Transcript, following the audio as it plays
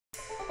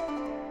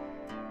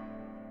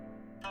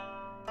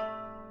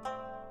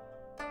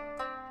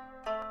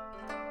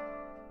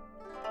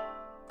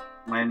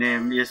My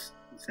name is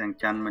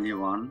Sengchanh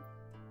Manivanh.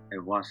 I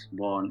was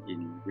born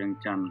in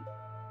Sengchanh,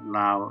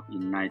 Laos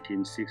in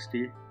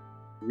 1960.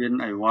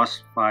 When I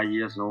was 5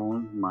 years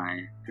old,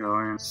 my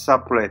parents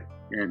separated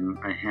and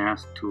I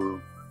had to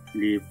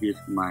live with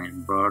my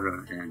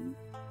brother and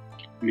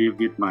live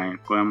with my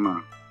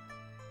grandma.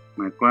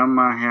 My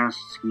grandma has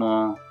a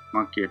small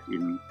market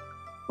in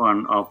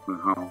front of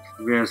her house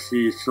where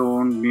she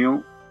sold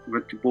milk,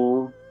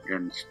 vegetables,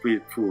 and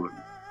street food.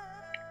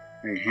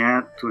 I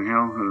had to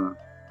help her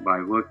by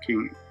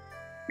working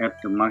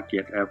at the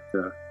market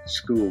after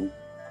school.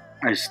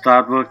 I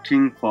started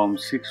working from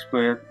 6th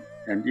grade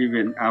and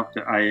even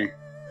after I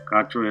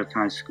graduated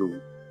high school.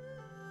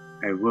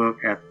 I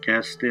worked at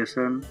gas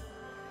station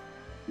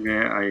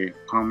where I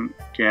pump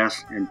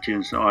gas and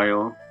change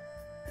oil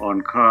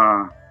on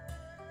car.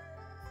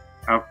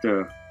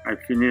 After I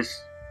finished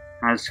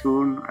high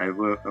school, I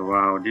worked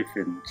around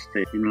different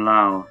states in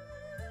Laos.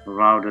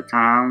 Around the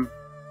time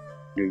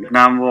the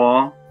Vietnam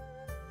War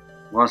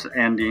was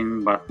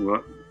ending, but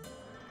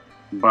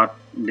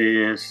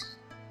there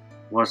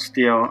was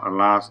still a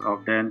lot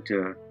of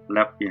danger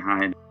left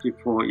behind.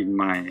 People in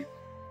my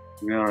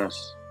village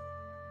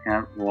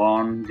had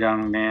warned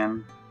young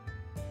men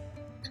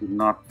to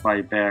not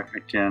fight back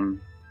against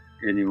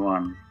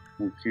anyone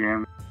who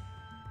came.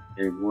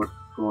 They would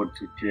go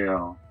to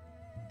jail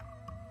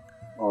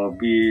or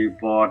be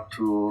brought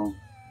to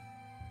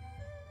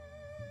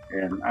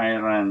an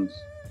island.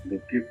 The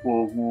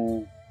people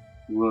who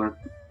were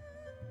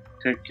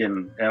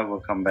taken never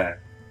come back.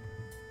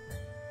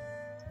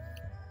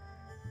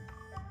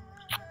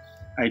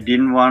 I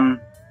didn't want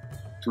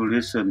to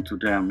listen to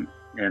them,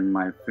 and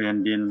my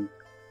friend didn't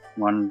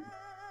want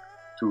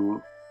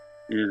to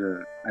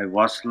either. I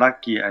was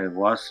lucky I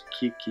was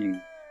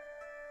kicking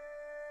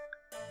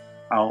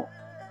out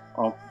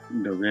of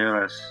the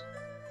village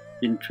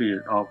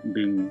instead of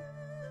being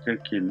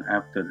taken.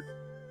 After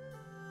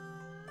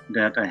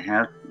that, I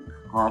had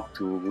hoped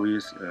to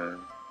reach a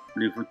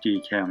refugee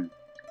camp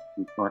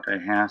because I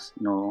had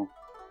nowhere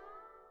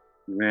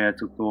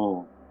to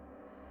go.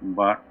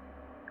 But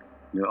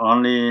the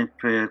only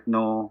place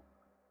to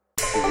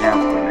have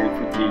a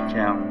refugee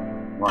camp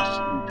was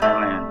in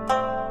Thailand.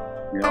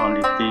 The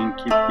only thing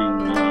keeping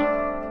me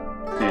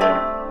there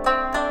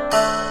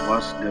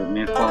was the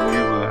Mekong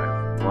River.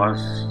 I was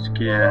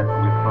scared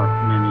because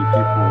many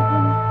people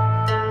who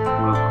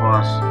were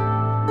crossed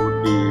would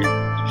be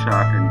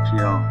shot and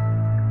killed.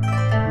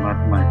 But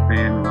my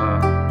friends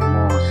were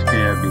more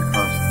scared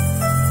because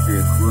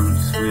they couldn't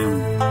swim.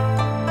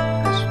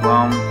 I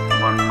swam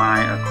 1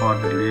 mile across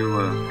the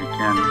river. I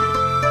can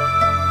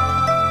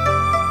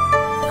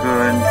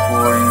current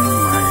pouring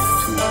my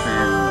 2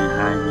 friends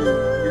behind me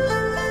with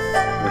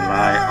a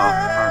line of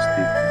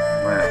plastic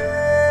wrap.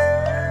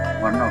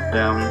 One of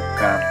them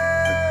got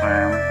a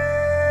cramp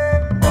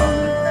on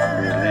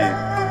their leg,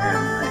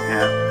 and I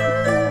had to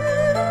pull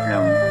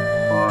them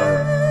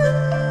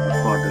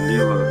across the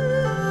river.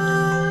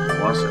 I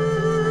was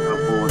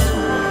able to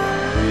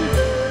reach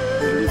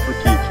the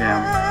refugee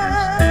camp and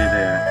stay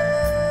there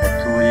for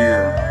 2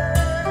 years.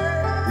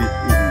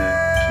 Within the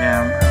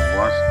camp, I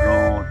was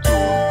allowed to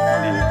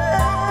live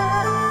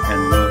and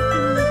work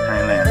in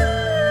Thailand.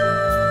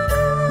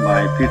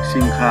 By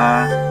fixing car,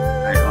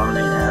 I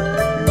only had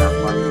enough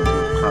money to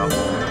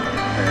travel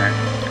back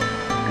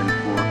and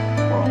forth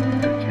from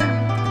the camp.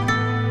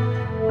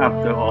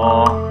 After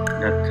all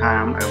that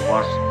time, I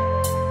was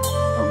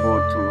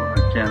able to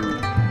again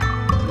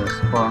the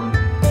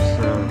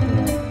sponsor who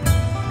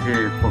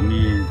paid for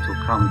me to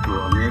come to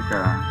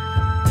America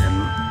and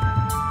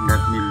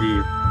let me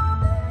live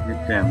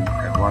with them.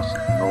 I was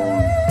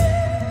alone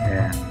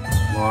and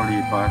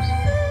worried, but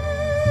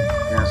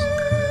just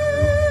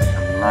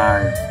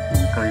alive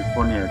in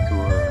California to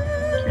a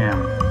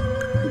camp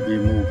to be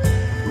moved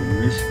to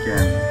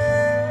Michigan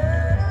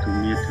to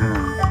meet her.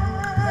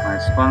 My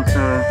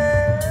sponsor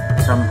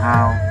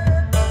somehow,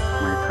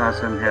 my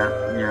cousin had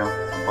heard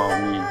about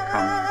me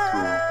coming to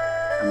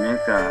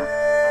America,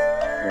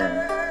 and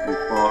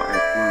before I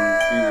couldn't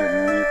even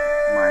meet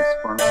my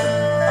sponsor,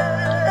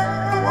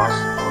 I was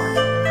on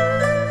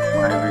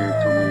my way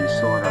to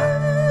Minnesota.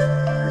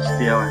 I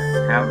still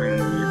haven't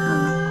met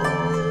her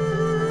or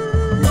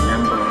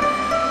remember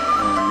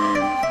her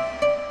name,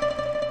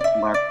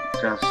 but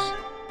just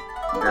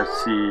that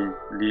she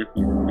lived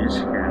in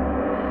Michigan.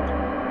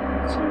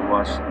 She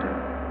was the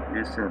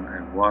reason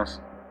I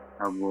was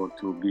able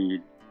to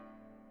be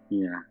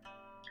here.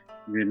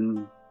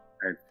 When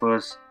I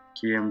first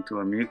came to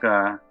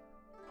America,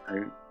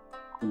 I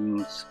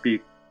couldn't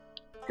speak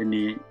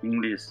any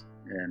English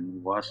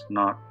and was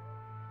not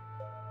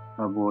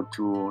able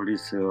to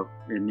receive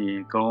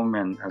any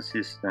government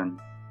assistance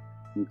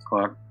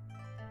because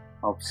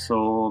of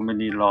so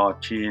many law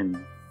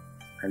changes.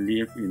 I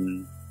lived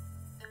in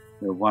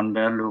a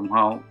 1-bedroom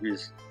house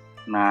with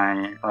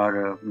 9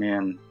 other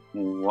men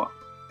who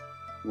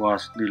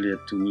was related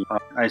to me.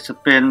 I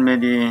spent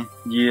many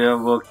years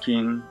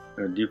working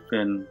a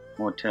different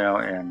hotel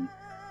and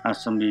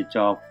assembly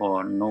job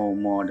for no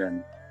more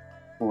than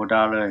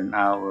 $4 an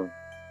hour.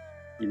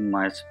 In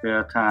my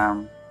spare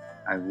time,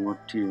 I would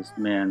teach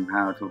men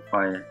how to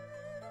fight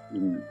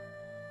in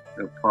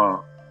a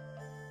park.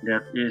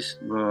 That is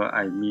where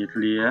I meet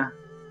Leah,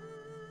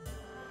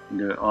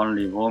 the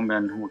only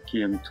woman who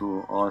came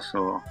to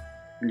also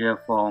learn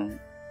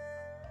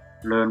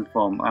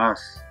from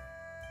us,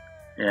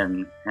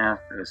 and has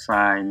a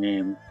sign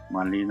named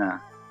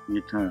Marina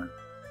with her.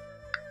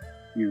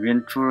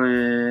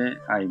 Eventually,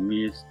 I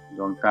meet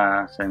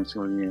Dongta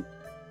Sengchanh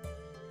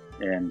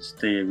and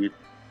stay with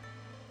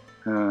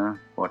her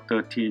for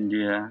 13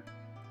 years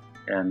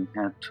and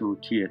had 2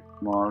 kids,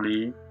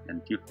 Molly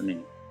and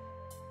Tiffany.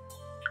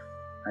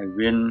 I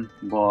went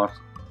both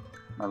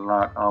a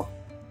lot of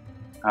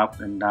up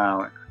and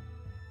down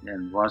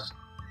and was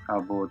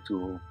able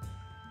to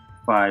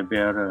find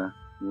better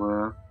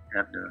work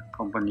at the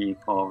company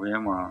called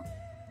Weimar,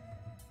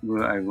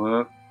 where I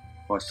worked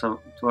for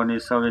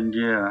 27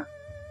 years.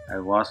 I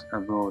was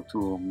able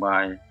to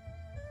buy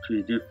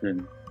 3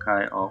 different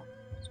kinds of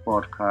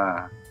sport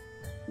cars.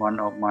 One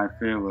of my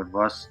favorite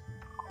was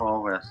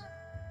Corvette,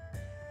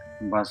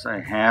 but I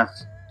had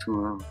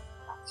to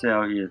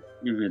sell it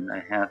even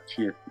I had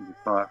kids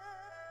because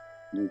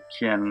you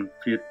can't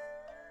fit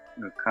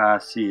a car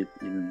seat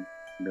in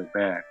the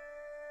back.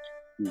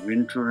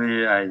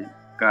 Eventually, I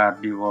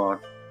got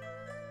divorced,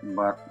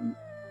 but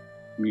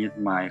met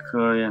my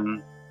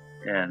current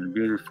and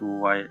beautiful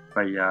wife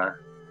Paya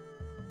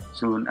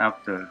soon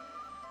after.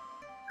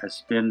 I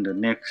spent the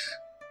next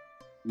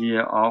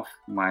year of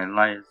my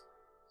life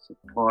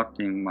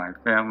supporting my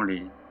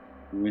family.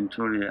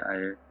 Eventually,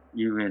 I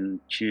even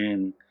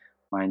changed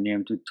my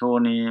name to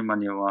Tony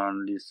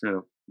Manivanh,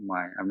 reserved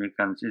my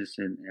American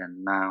citizen,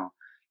 and now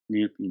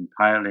live in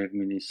Pine Lake,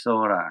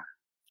 Minnesota.